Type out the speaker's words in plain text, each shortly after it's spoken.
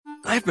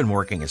I've been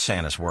working at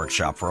Santa's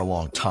workshop for a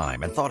long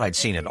time and thought I'd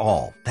seen it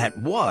all. That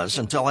was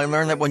until I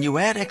learned that when you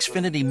add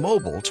Xfinity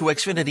Mobile to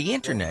Xfinity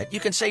Internet,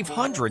 you can save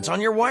hundreds on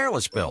your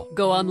wireless bill.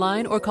 Go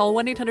online or call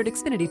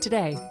 1-800-XFINITY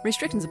today.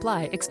 Restrictions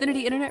apply.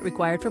 Xfinity Internet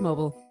required for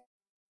mobile.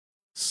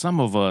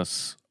 Some of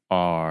us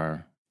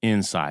are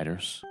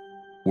insiders.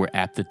 We're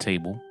at the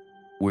table.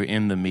 We're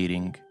in the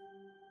meeting.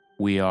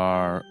 We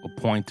are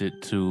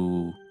appointed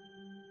to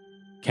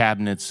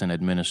cabinets and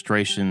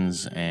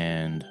administrations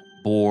and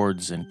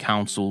boards and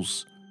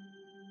councils.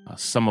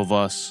 Some of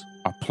us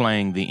are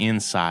playing the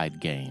inside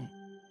game,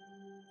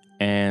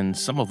 and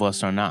some of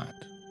us are not.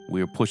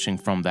 We're pushing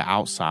from the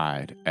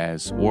outside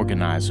as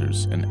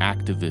organizers and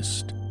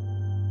activists.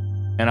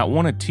 And I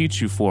want to teach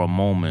you for a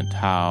moment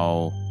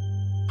how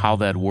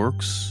that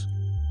works.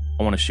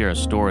 I want to share a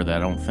story that I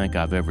don't think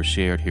I've ever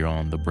shared here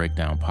on the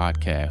Breakdown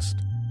podcast.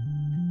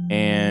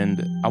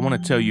 And I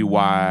want to tell you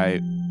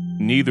why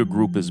neither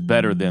group is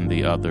better than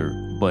the other,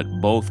 but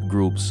both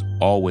groups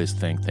always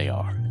think they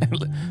are.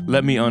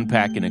 Let me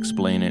unpack and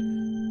explain it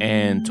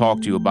and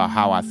talk to you about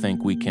how I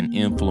think we can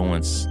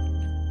influence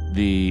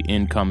the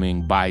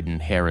incoming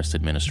Biden-Harris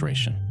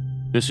administration.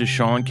 This is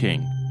Sean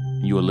King.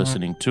 You are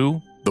listening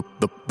to The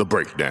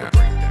Breakdown.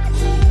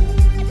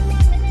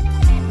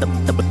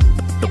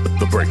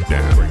 The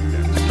Breakdown.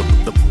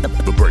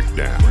 The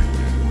Breakdown.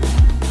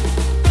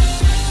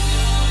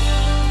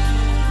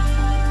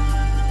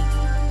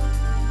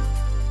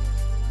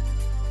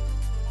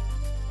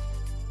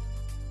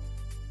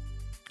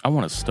 I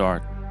want to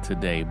start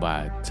today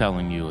by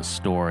telling you a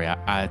story.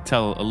 I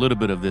tell a little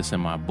bit of this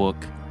in my book,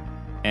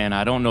 and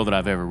I don't know that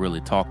I've ever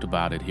really talked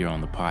about it here on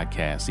the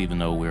podcast, even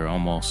though we're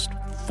almost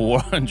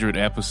 400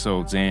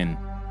 episodes in.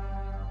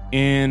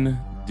 In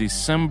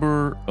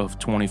December of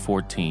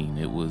 2014,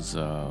 it was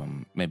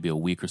maybe a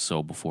week or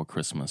so before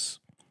Christmas,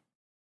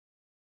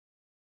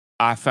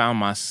 I found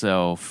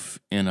myself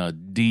in a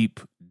deep,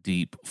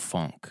 deep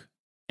funk,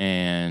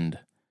 and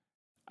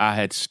I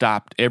had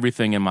stopped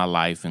everything in my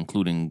life,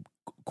 including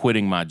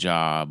quitting my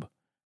job,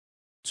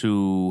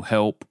 to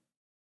help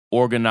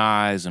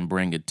organize and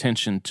bring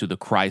attention to the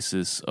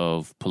crisis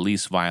of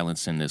police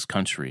violence in this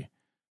country.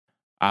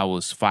 I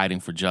was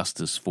fighting for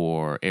justice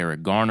for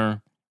Eric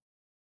Garner,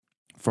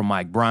 for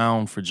Mike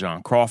Brown, for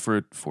John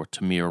Crawford, for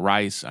Tamir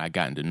Rice. I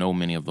gotten to know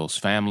many of those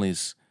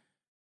families.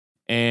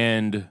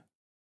 And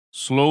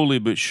slowly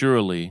but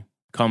surely,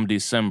 come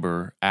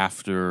December,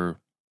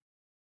 after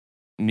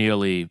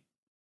nearly,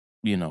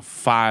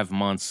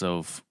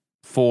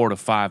 4 to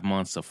 5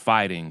 months of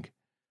fighting,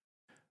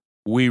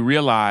 we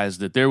realized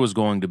that there was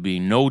going to be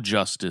no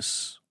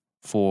justice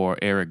for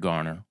Eric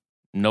Garner,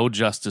 no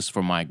justice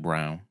for Mike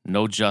Brown,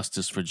 no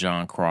justice for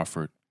John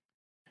Crawford,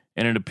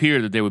 and it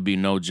appeared that there would be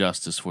no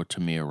justice for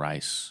Tamir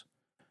Rice.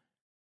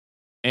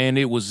 And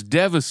it was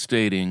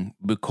devastating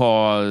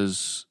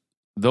because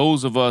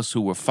those of us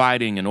who were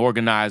fighting and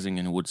organizing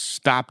and who had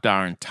stopped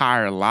our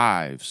entire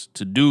lives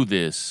to do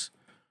this,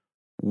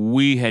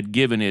 we had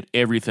given it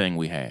everything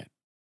we had.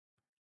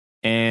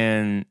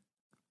 And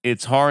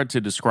it's hard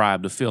to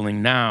describe the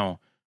feeling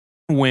now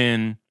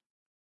when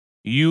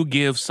you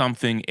give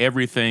something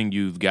everything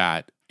you've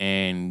got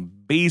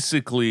and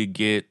basically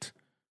get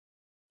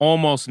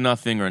almost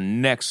nothing or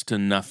next to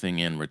nothing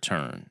in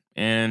return.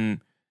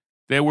 And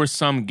there were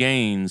some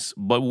gains,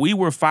 but we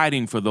were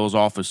fighting for those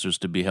officers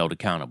to be held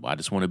accountable. I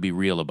just want to be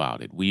real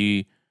about it.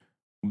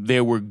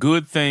 There were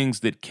good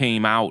things that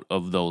came out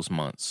of those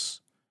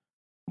months,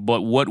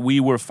 but what we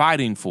were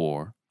fighting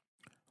for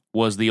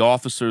was the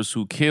officers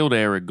who killed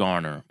Eric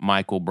Garner,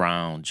 Michael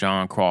Brown,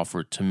 John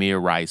Crawford, Tamir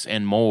Rice,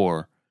 and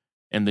more,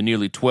 and the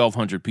nearly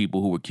 1,200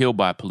 people who were killed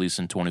by police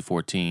in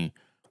 2014.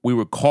 We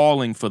were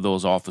calling for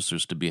those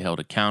officers to be held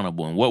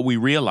accountable. And what we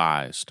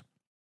realized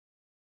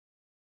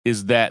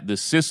is that the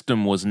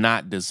system was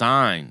not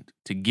designed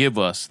to give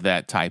us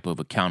that type of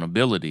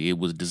accountability. It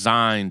was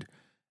designed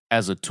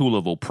as a tool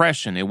of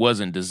oppression. It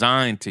wasn't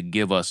designed to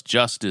give us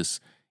justice.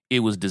 It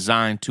was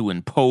designed to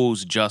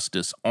impose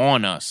justice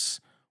on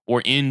us,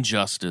 or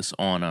injustice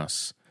on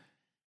us.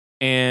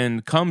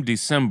 And come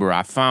December,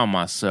 I found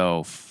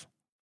myself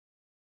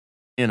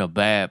in a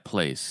bad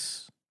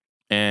place.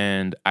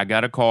 And I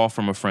got a call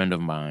from a friend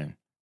of mine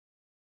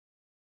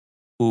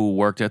who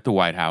worked at the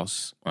White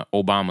House,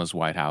 Obama's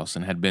White House,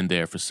 and had been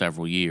there for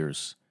several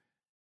years.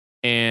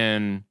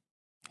 And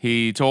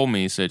he told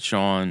me, he said,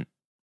 Sean,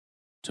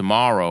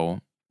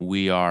 tomorrow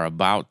we are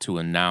about to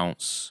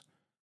announce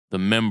the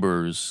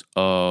members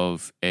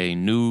of a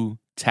new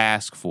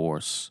task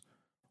force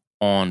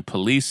on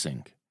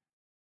policing.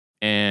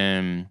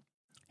 And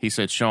he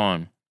said,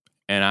 Sean,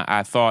 and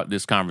I thought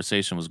this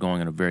conversation was going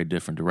in a very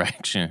different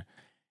direction.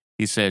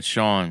 He said,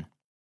 Sean,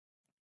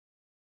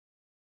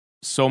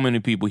 so many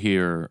people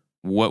hear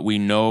what we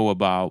know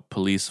about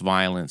police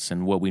violence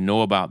and what we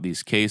know about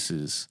these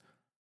cases.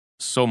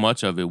 So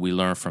much of it we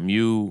learned from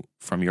you,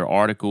 from your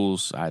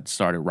articles. I'd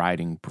started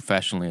writing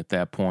professionally at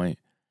that point,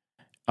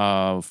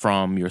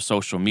 from your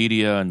social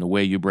media and the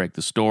way you break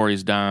the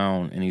stories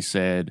down. And he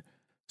said,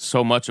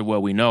 so much of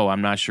what we know,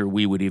 I'm not sure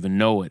we would even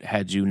know it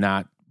had you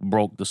not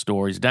broke the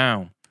stories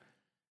down.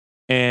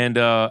 And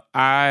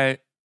I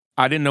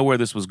didn't know where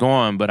this was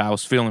going, but I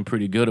was feeling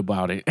pretty good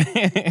about it.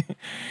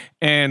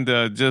 And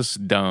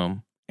just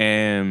dumb.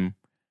 And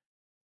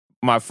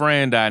my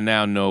friend I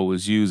now know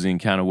was using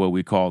kind of what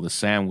we call the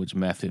sandwich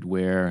method,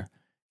 where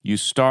you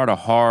start a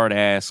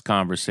hard-ass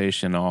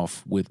conversation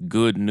off with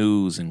good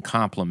news and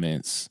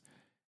compliments,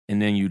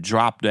 and then you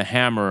drop the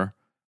hammer,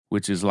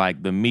 which is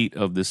like the meat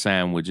of the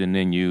sandwich, and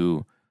then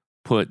you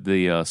put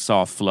the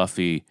soft,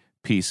 fluffy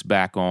piece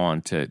back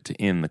on to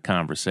end the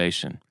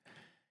conversation.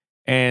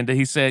 And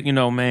he said,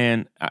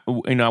 man,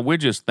 we're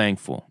just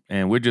thankful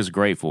and we're just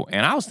grateful.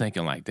 And I was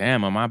thinking like,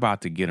 damn, am I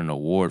about to get an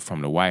award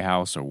from the White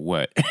House or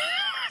what?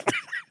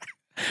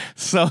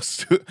 So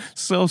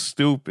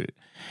stupid.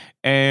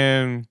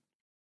 And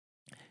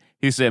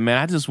he said, man,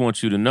 I just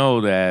want you to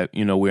know that,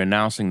 we're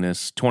announcing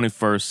this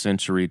 21st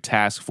Century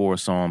Task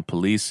Force on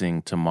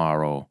Policing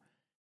tomorrow.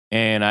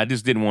 And I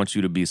just didn't want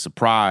you to be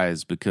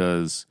surprised,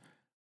 because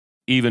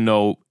even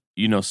though,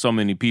 so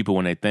many people,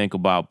 when they think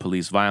about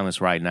police violence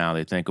right now,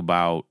 they think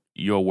about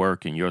your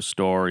work and your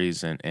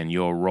stories and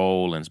your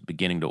role and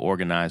beginning to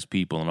organize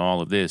people and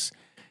all of this.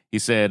 He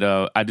said,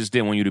 I just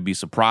didn't want you to be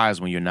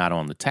surprised when you're not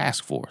on the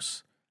task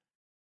force.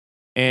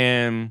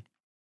 And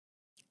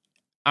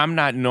I'm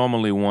not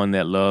normally one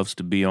that loves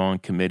to be on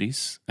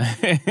committees,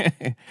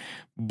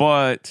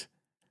 but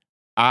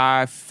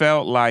I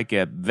felt like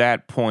at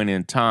that point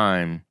in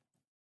time,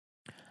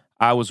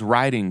 I was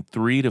writing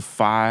 3 to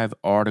 5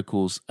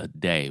 articles a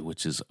day,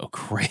 which is a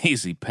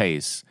crazy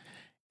pace.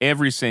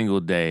 Every single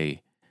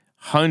day,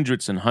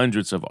 hundreds and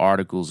hundreds of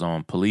articles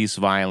on police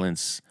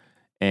violence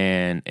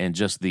and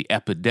just the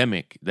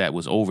epidemic that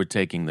was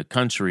overtaking the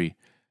country.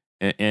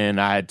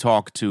 And I had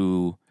talked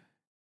to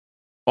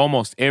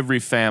almost every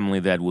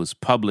family that was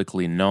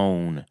publicly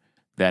known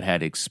that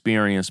had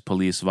experienced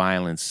police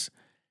violence.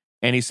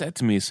 And he said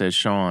to me,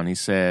 Sean,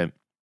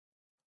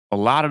 a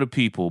lot of the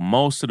people,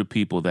 most of the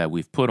people that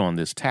we've put on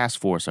this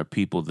task force are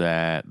people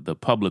that the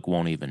public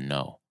won't even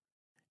know.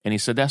 And he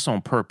said, that's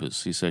on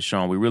purpose. He said,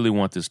 Sean, we really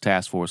want this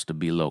task force to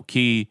be low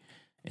key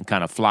and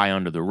kind of fly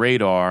under the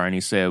radar. And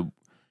he said,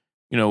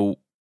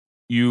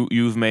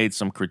 you've made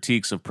some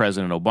critiques of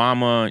President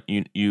Obama.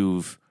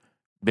 You've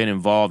been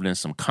involved in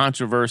some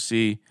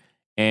controversy.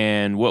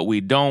 And what we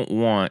don't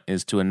want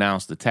is to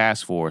announce the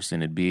task force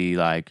and it'd be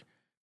like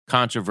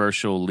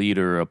controversial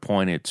leader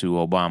appointed to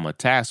Obama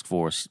task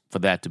force for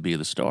that to be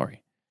the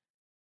story.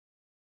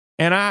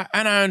 And I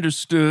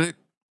understood,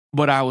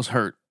 but I was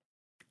hurt.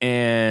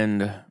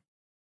 And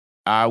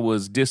I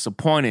was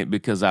disappointed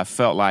because I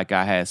felt like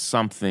I had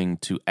something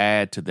to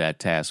add to that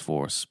task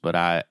force, but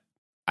I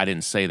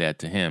didn't say that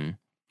to him.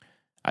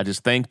 I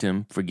just thanked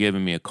him for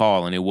giving me a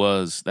call, and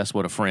that's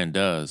what a friend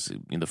does.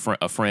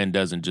 A friend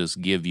doesn't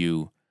just give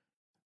you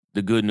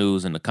the good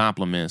news and the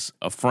compliments.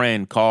 A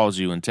friend calls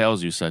you and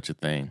tells you such a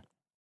thing.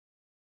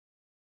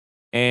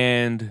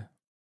 And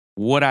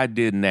what I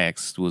did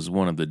next was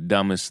one of the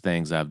dumbest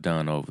things I've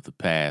done over the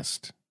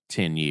past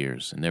 10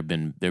 years. And there've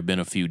been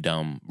a few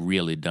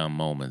really dumb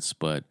moments,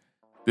 but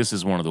this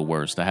is one of the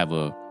worst. I have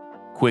a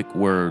quick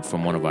word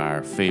from one of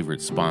our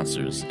favorite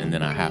sponsors, and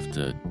then I have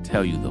to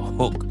tell you the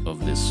hook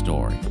of this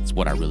story. It's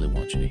what I really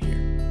want you to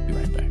hear. Be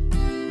right back.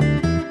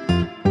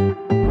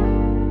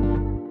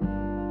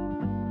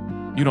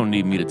 You don't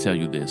need me to tell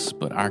you this,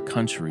 but our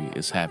country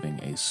is having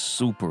a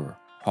super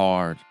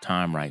hard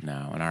time right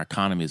now, and our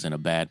economy is in a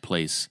bad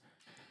place.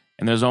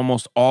 And there's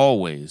almost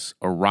always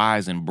a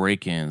rise in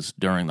break-ins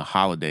during the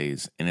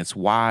holidays, and it's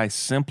why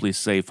Simply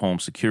Safe Home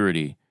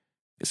Security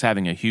is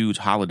having a huge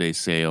holiday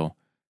sale.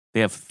 They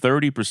have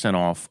 30%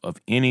 off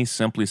of any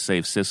Simply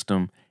Safe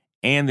system,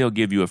 and they'll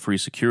give you a free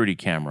security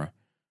camera.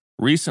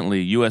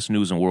 Recently, U.S.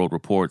 News & World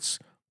Reports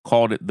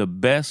called it the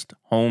best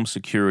home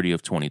security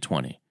of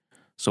 2020.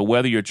 So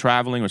whether you're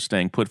traveling or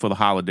staying put for the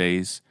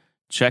holidays,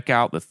 check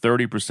out the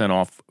 30%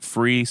 off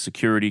free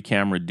security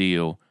camera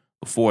deal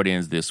before it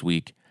ends this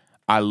week.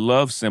 I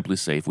love Simply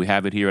Safe. We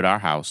have it here at our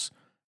house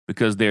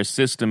because their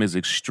system is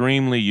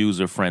extremely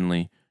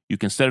user-friendly. You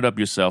can set it up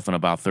yourself in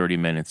about 30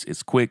 minutes.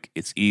 It's quick,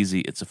 it's easy,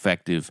 it's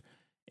effective,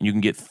 and you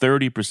can get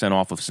 30%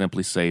 off of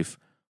Simply Safe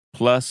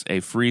plus a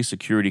free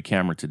security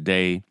camera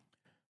today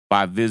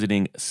by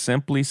visiting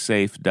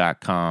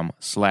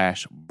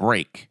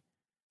simplysafe.com/break.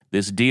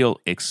 This deal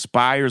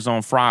expires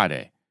on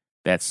Friday.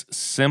 That's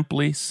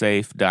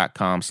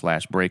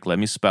simplysafe.com/break. Let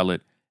me spell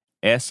it.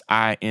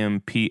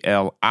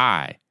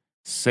 SIMPLI,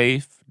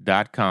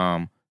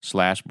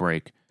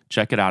 safe.com/break.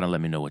 Check it out and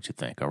let me know what you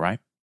think, all right?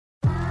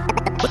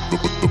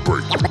 The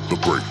breakdown. The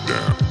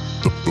breakdown.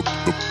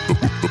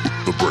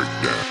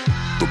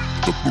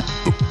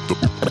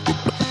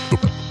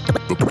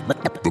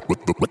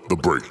 The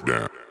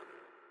breakdown.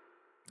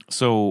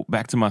 So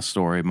back to my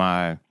story.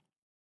 My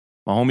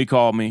homie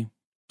called me,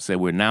 said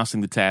we're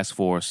announcing the task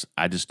force.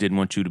 I just didn't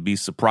want you to be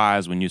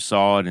surprised when you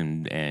saw it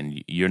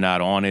and you're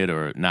not on it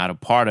or not a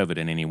part of it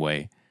in any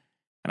way.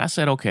 And I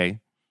said,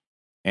 okay.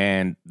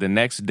 And the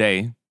next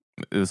day,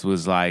 this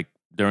was like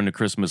during the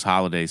Christmas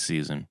holiday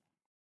season,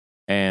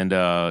 And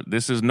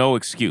this is no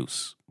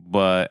excuse,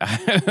 but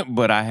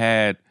but I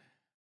had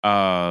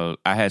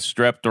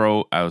strep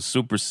throat. I was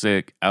super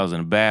sick. I was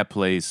in a bad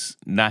place,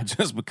 not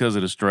just because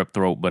of the strep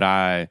throat, but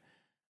I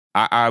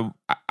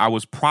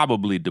was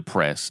probably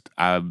depressed.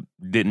 I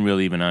didn't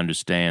really even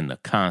understand the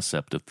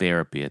concept of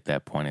therapy at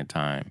that point in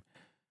time.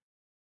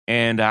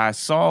 And I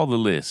saw the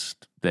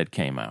list that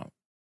came out,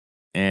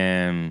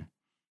 and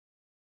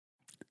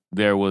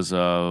there was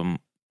a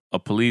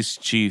police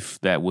chief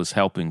that was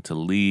helping to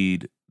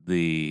lead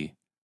the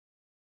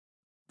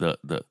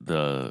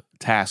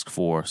task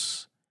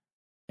force,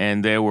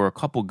 and there were a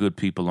couple good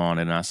people on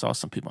it. And I saw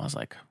some people. I was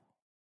like,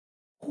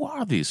 "Who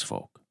are these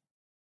folk?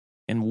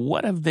 And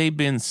what have they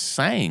been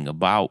saying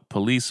about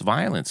police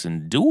violence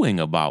and doing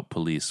about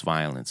police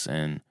violence?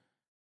 And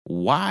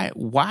why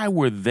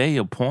were they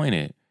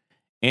appointed?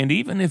 And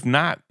even if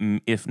not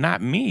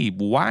me,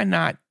 why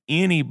not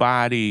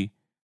anybody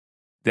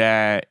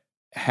that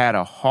had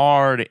a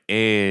hard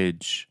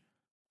edge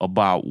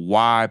about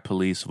why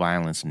police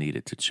violence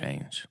needed to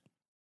change?"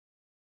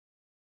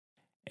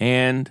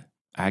 And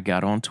I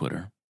got on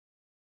Twitter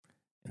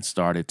and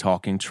started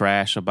talking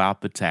trash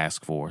about the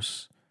task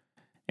force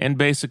and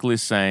basically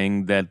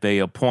saying that they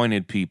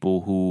appointed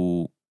people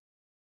who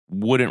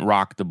wouldn't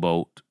rock the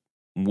boat,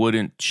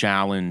 wouldn't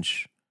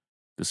challenge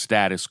the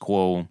status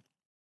quo,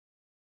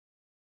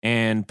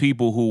 and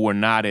people who were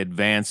not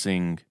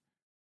advancing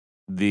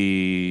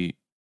the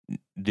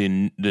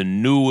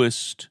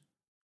newest,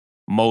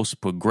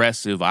 most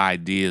progressive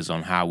ideas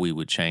on how we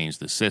would change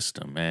the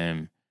system.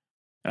 And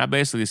I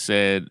basically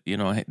said,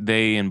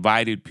 they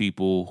invited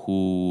people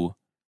who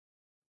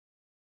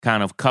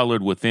kind of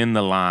colored within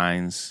the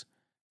lines,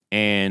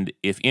 and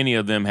if any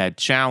of them had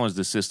challenged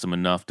the system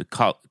enough to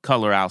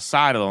color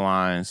outside of the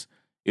lines,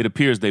 it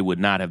appears they would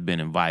not have been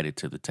invited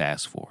to the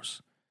task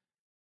force.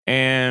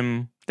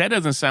 And that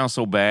doesn't sound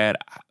so bad.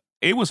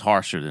 It was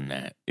harsher than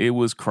that. It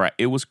was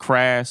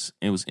crass.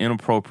 It was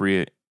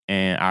inappropriate,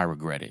 and I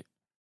regret it.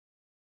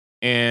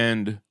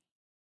 And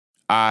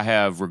I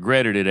have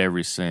regretted it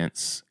ever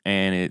since.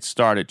 And it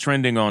started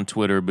trending on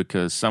Twitter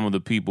because some of the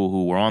people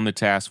who were on the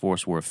task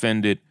force were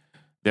offended.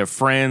 Their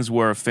friends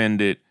were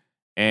offended,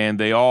 and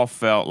they all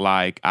felt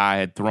like I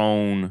had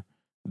thrown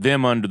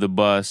them under the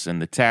bus,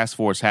 and the task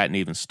force hadn't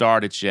even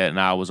started yet, and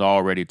I was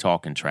already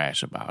talking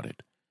trash about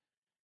it.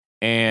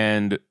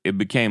 And it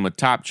became a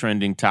top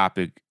trending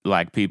topic.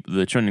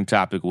 The trending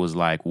topic was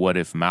like, what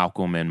if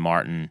Malcolm and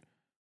Martin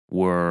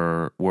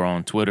were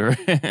on Twitter?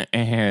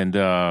 And,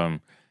 the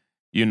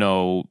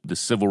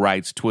civil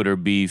rights Twitter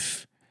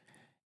beef.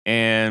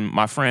 And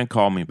my friend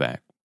called me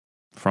back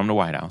from the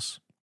White House.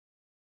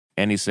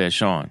 And he said,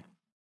 "Sean,"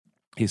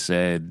 he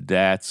said,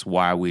 "that's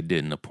why we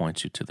didn't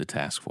appoint you to the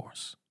task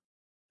force."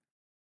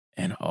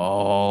 And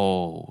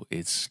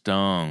it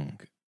stung.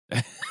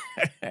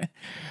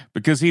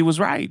 Because he was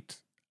right.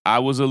 I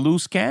was a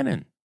loose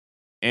cannon.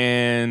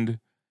 And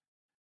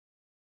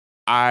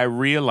I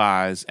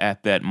realized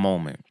at that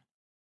moment,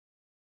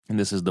 and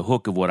this is the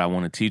hook of what I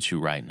want to teach you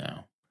right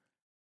now.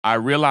 I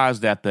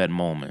realized at that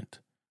moment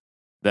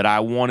that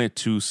I wanted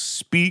to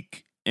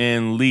speak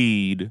and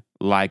lead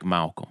like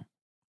Malcolm.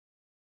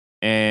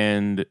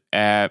 And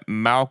at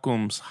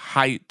Malcolm's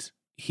height,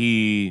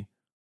 he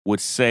would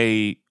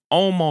say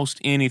almost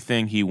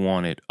anything he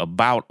wanted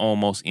about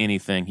almost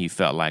anything he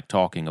felt like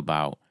talking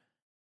about,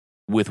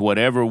 with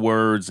whatever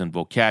words and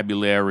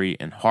vocabulary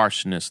and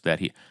harshness that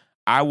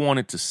I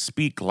wanted to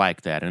speak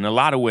like that. In a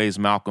lot of ways,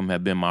 Malcolm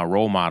had been my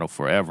role model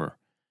forever.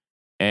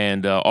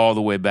 And all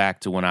the way back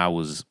to when I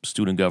was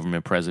student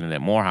government president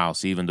at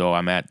Morehouse, even though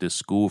I'm at this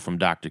school from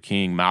Dr.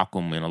 King,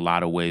 Malcolm in a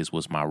lot of ways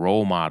was my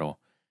role model.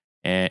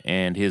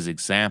 And his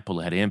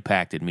example had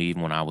impacted me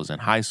even when I was in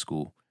high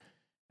school.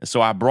 And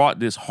so I brought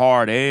this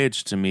hard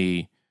edge to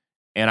me,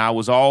 and I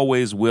was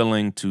always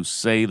willing to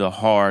say the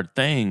hard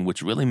thing,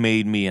 which really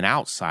made me an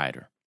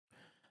outsider.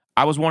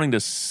 I was wanting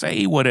to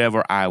say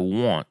whatever I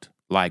want,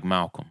 like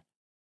Malcolm,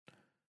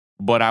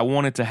 but I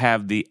wanted to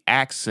have the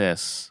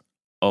access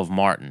of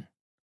Martin.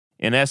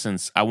 In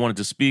essence, I wanted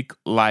to speak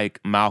like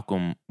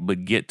Malcolm,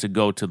 but get to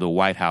go to the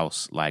White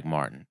House like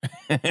Martin.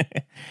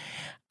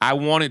 I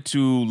wanted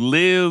to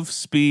live,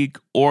 speak,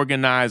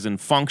 organize,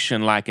 and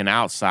function like an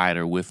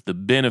outsider with the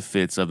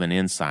benefits of an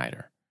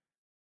insider.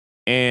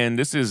 And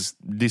this is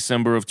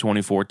December of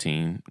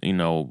 2014,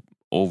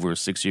 over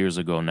 6 years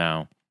ago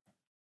now.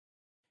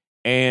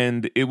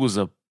 And it was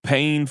a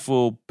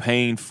painful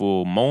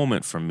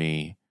moment for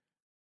me,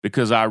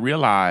 because I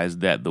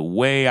realized that the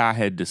way I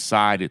had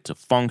decided to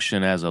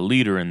function as a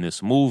leader in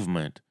this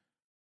movement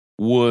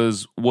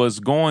was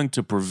going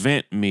to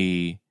prevent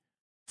me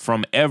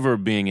from ever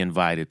being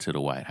invited to the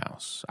White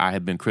House. I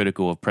had been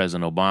critical of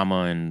President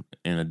Obama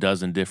in a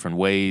dozen different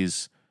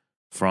ways,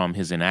 from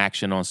his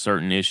inaction on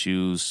certain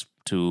issues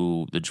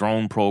to the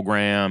drone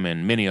program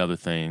and many other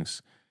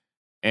things.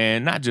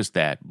 And not just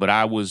that, but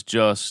I was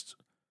just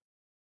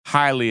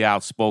highly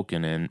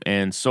outspoken,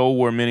 and so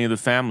were many of the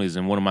families.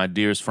 And one of my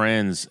dearest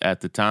friends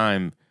at the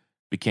time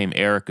became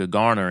Erica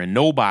Garner, and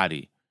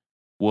nobody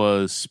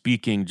was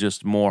speaking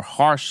just more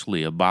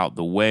harshly about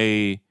the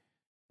way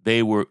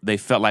they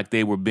felt like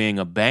they were being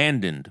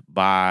abandoned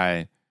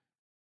by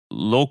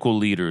local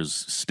leaders,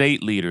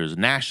 state leaders,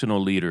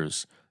 national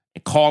leaders,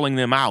 and calling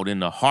them out in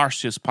the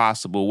harshest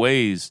possible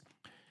ways.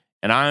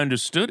 And I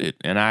understood it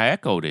and I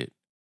echoed it.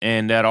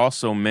 And that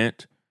also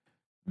meant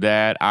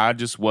that I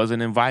just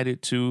wasn't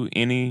invited to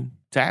any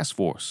task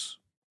force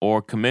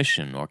or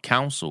commission or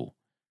council.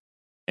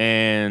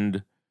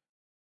 And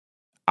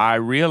I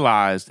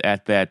realized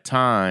at that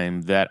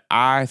time that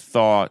I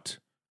thought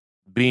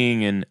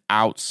being an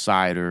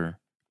outsider,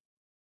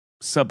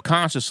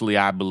 subconsciously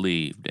I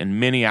believed, and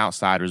many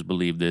outsiders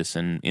believe this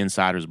and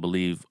insiders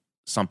believe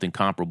something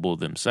comparable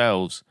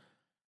themselves,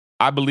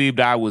 I believed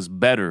I was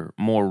better,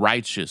 more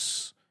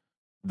righteous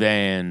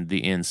than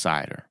the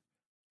insider.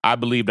 I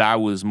believed I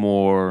was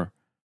more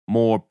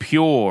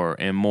pure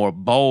and more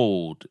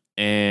bold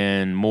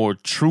and more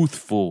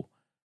truthful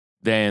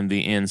than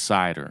the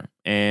insider.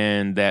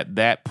 And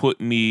that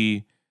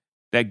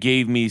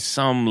gave me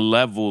some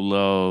level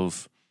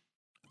of,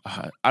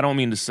 I don't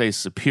mean to say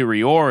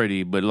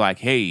superiority, but like,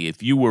 hey,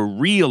 if you were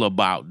real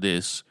about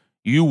this,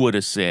 you would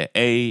have said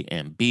A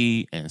and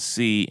B and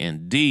C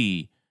and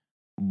D.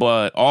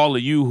 But all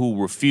of you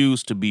who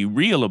refuse to be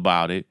real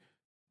about it,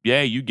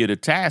 yeah, you get a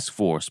task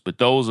force. But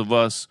those of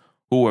us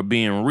who are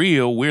being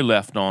real, we're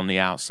left on the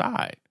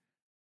outside.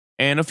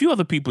 And a few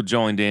other people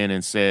joined in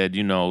and said,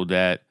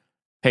 that,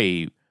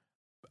 hey,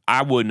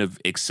 I wouldn't have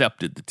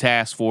accepted the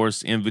task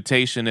force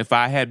invitation if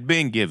I had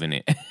been given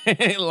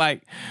it.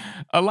 Like,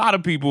 a lot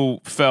of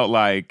people felt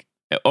like,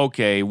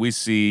 okay, we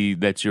see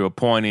that you're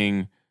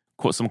appointing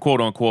some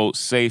quote-unquote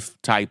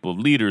safe type of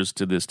leaders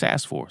to this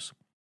task force.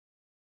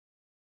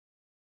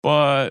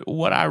 But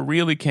what I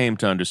really came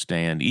to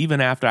understand,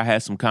 even after I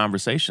had some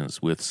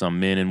conversations with some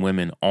men and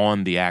women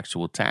on the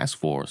actual task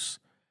force,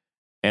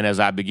 and as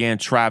I began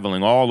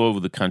traveling all over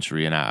the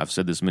country, and I've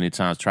said this many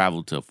times,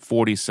 traveled to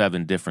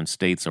 47 different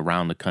states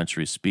around the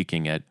country,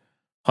 speaking at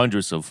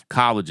hundreds of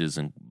colleges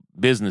and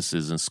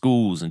businesses and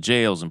schools and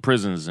jails and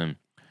prisons and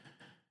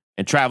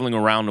traveling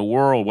around the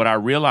world, what I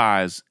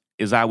realized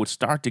is I would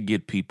start to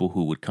get people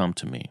who would come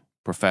to me,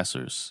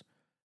 professors,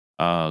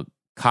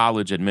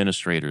 college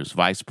administrators,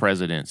 vice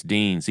presidents,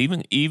 deans,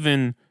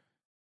 even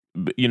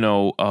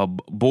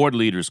board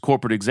leaders,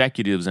 corporate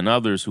executives, and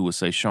others who would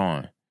say,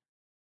 Sean,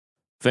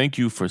 thank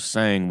you for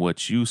saying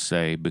what you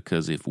say,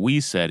 because if we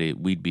said it,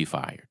 we'd be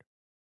fired.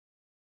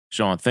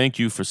 Sean, thank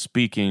you for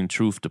speaking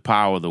truth to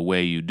power the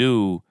way you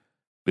do,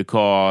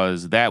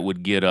 because that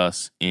would get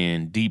us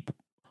in deep,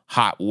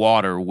 hot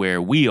water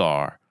where we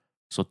are.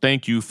 So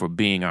thank you for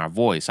being our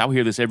voice. I would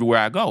hear this everywhere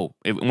I go.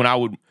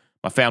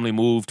 My family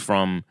moved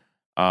from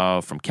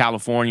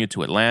California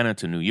to Atlanta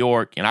to New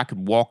York, and I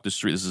could walk the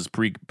street. This is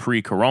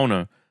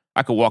pre-corona.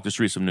 I could walk the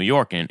streets of New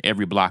York, and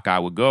every block I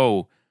would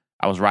go,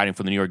 I was writing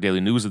for the New York Daily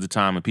News at the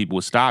time, and people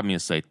would stop me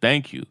and say,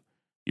 thank you.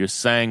 You're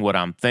saying what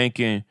I'm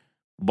thinking,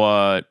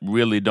 but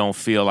really don't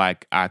feel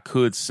like I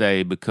could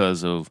say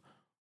because of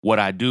what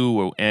I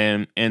do.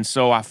 And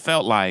so I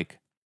felt like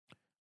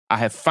I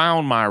had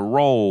found my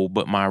role,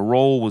 but my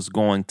role was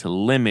going to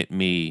limit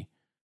me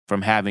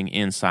from having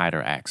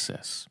insider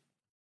access.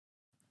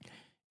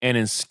 And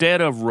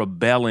instead of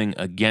rebelling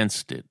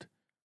against it,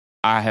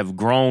 I have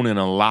grown in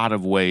a lot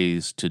of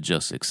ways to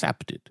just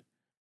accept it.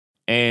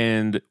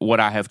 And what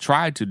I have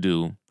tried to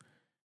do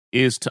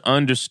is to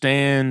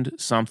understand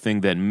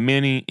something that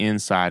many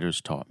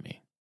insiders taught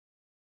me.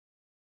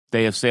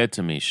 They have said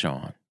to me,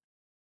 Sean,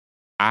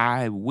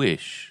 I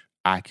wish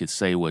I could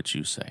say what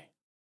you say,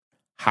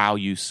 how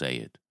you say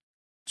it,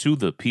 to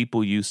the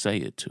people you say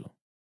it to.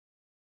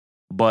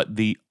 But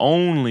the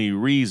only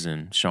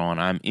reason, Sean,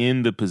 I'm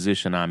in the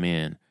position I'm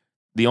in,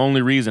 the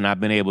only reason I've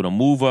been able to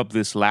move up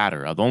this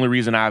ladder, the only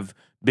reason I've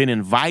been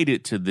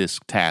invited to this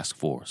task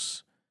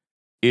force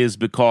is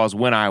because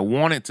when I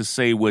wanted to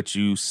say what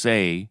you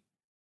say,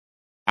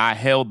 I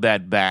held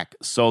that back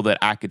so that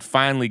I could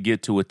finally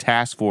get to a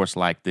task force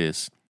like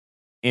this,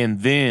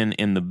 and then,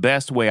 in the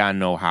best way I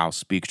know how,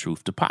 speak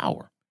truth to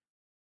power.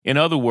 In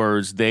other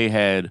words, they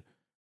had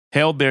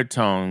held their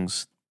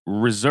tongues,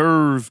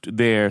 reserved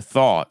their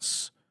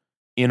thoughts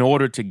in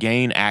order to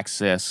gain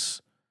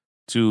access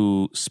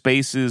to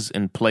spaces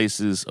and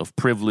places of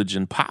privilege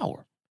and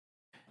power.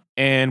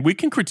 And we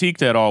can critique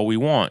that all we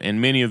want. And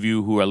many of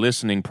you who are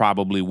listening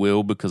probably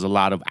will, because a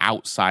lot of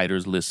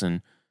outsiders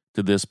listen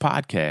to this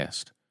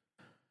podcast.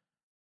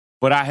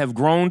 But I have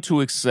grown to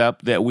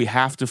accept that we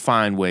have to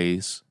find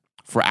ways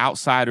for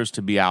outsiders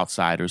to be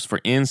outsiders, for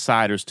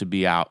insiders to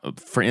be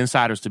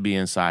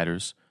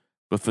insiders,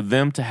 but for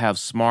them to have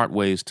smart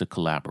ways to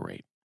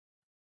collaborate.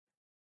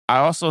 I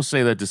also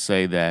say that to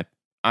say that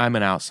I'm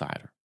an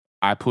outsider.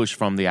 I push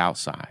from the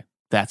outside.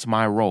 That's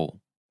my role.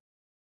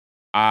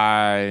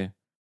 I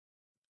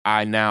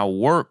now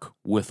work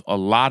with a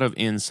lot of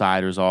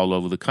insiders all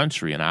over the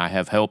country, and I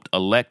have helped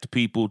elect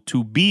people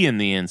to be in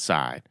the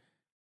inside,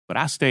 but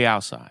I stay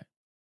outside.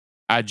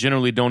 I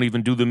generally don't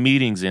even do the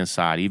meetings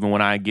inside, even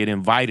when I get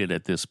invited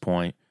at this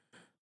point,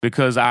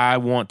 because I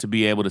want to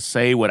be able to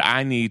say what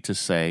I need to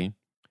say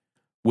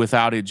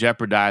without it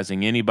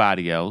jeopardizing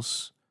anybody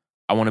else.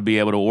 I want to be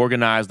able to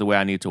organize the way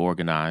I need to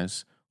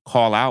organize,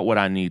 call out what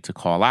I need to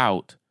call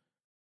out,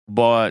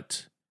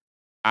 but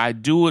I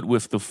do it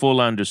with the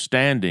full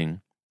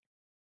understanding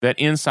that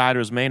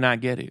insiders may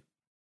not get it.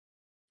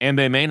 And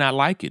they may not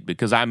like it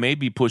because I may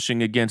be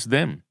pushing against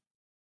them.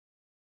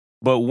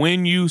 But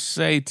when you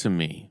say to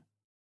me,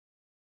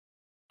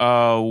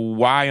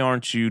 why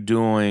aren't you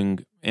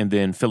doing, and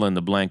then fill in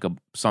the blank of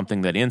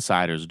something that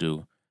insiders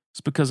do,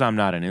 it's because I'm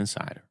not an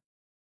insider.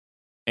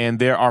 And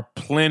there are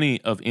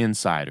plenty of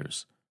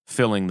insiders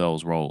filling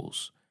those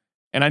roles.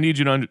 And I need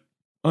you to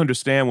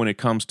understand when it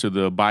comes to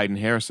the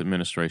Biden-Harris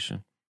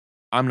administration,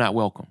 I'm not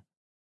welcome.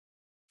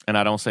 And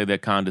I don't say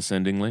that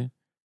condescendingly.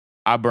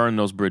 I burned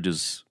those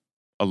bridges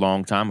a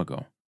long time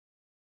ago.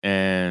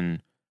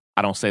 And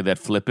I don't say that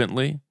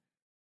flippantly.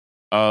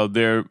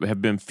 There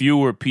have been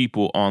fewer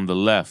people on the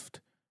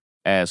left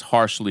as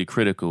harshly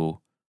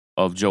critical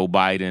of Joe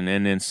Biden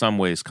and in some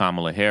ways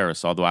Kamala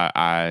Harris, although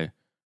I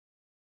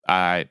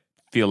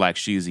feel like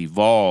she's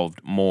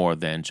evolved more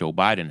than Joe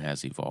Biden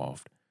has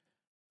evolved.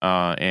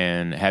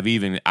 And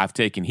I've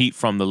taken heat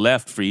from the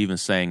left for even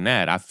saying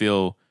that. I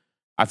feel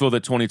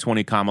that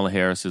 2020 Kamala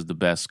Harris is the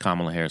best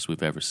Kamala Harris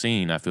we've ever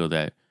seen. I feel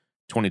that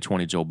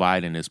 2020 Joe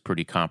Biden is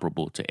pretty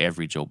comparable to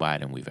every Joe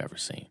Biden we've ever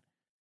seen.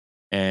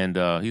 And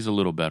he's a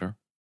little better.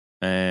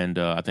 And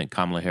I think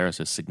Kamala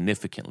Harris is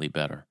significantly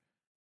better.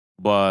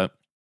 But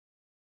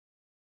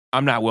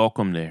I'm not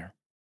welcome there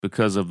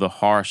because of the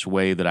harsh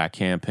way that I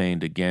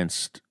campaigned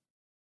against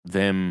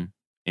them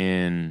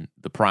in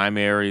the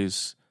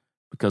primaries,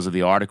 because of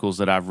the articles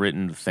that I've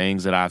written, the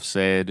things that I've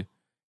said.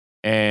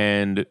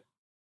 And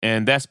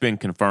that's been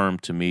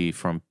confirmed to me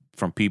from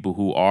people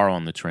who are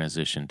on the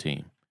transition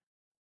team.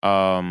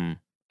 I'm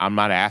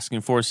not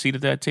asking for a seat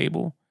at that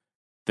table.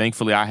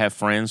 Thankfully, I have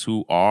friends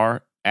who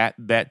are at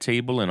that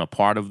table and a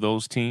part of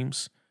those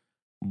teams.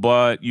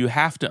 But you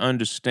have to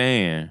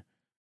understand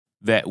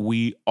that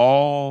we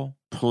all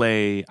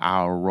play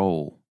our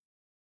role.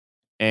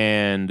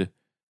 And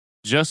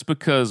just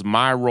because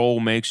my role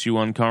makes you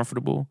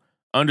uncomfortable,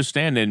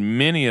 understand that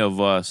many of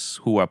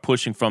us who are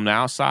pushing from the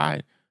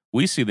outside,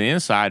 we see the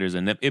insiders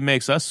and it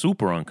makes us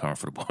super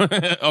uncomfortable.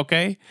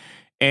 Okay?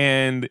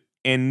 And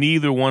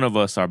neither one of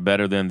us are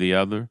better than the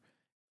other.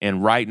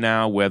 And right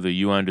now, whether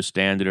you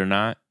understand it or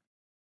not,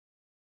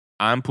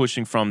 I'm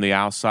pushing from the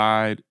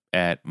outside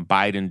at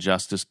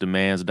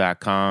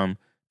BidenJusticeDemands.com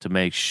to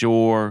make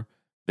sure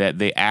that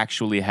they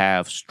actually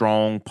have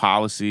strong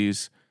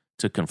policies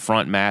to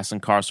confront mass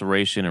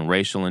incarceration and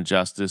racial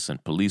injustice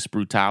and police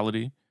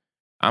brutality.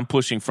 I'm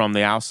pushing from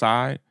the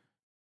outside,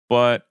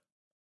 but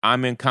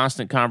I'm in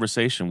constant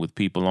conversation with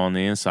people on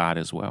the inside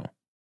as well.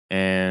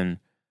 And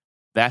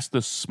that's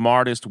the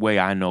smartest way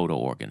I know to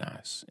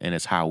organize, and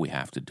it's how we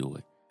have to do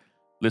it.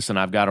 Listen,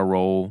 I've got to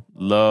roll.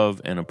 Love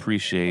and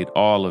appreciate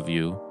all of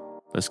you.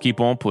 Let's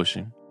keep on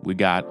pushing. We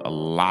got a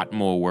lot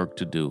more work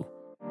to do.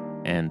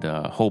 And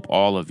hope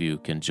all of you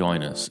can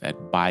join us at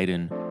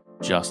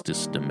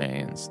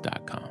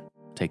BidenJusticeDemands.com.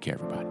 Take care,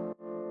 everybody.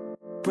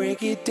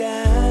 Break it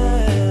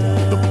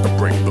down. The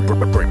breakdown.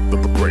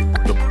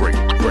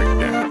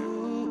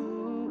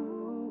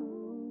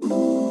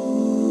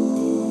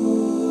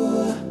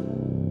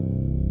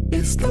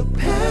 It's the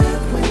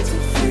pathway to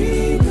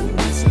freedom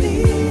that's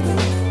leading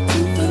to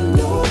the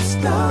North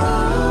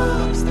Star.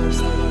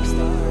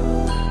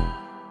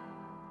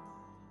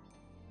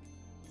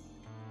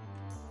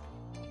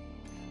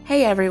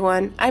 Hey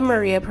everyone, I'm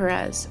Maria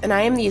Perez, and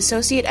I am the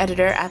Associate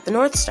Editor at The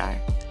North Star.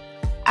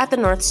 At The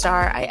North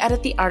Star, I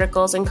edit the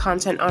articles and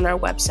content on our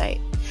website.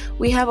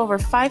 We have over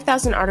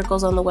 5,000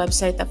 articles on the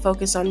website that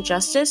focus on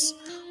justice,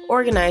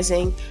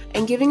 organizing,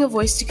 and giving a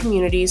voice to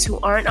communities who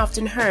aren't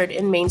often heard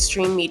in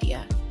mainstream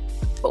media.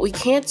 But we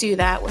can't do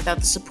that without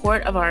the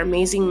support of our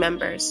amazing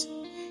members.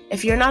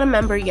 If you're not a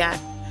member yet,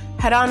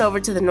 head on over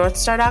to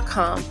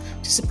thenorthstar.com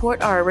to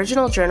support our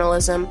original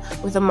journalism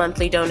with a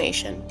monthly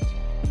donation.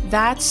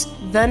 That's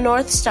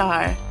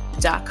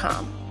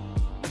thenorthstar.com.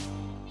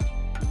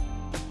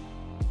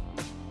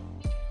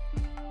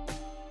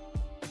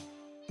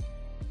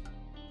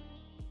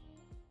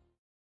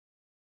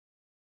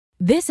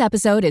 This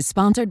episode is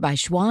sponsored by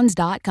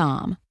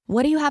Schwans.com.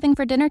 What are you having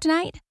for dinner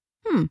tonight?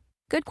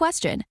 Good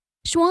question.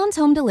 Schwann's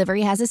Home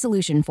Delivery has a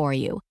solution for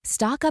you.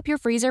 Stock up your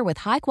freezer with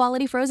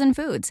high-quality frozen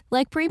foods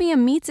like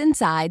premium meats and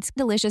sides,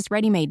 delicious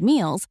ready-made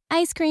meals,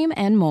 ice cream,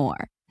 and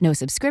more. No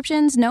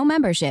subscriptions, no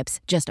memberships,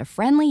 just a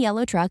friendly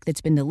yellow truck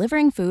that's been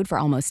delivering food for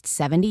almost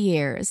 70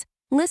 years.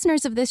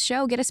 Listeners of this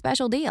show get a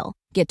special deal.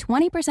 Get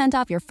 20%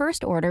 off your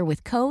first order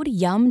with code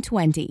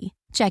YUM20.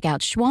 Check out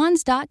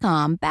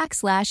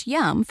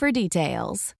schwans.com/YUM for details.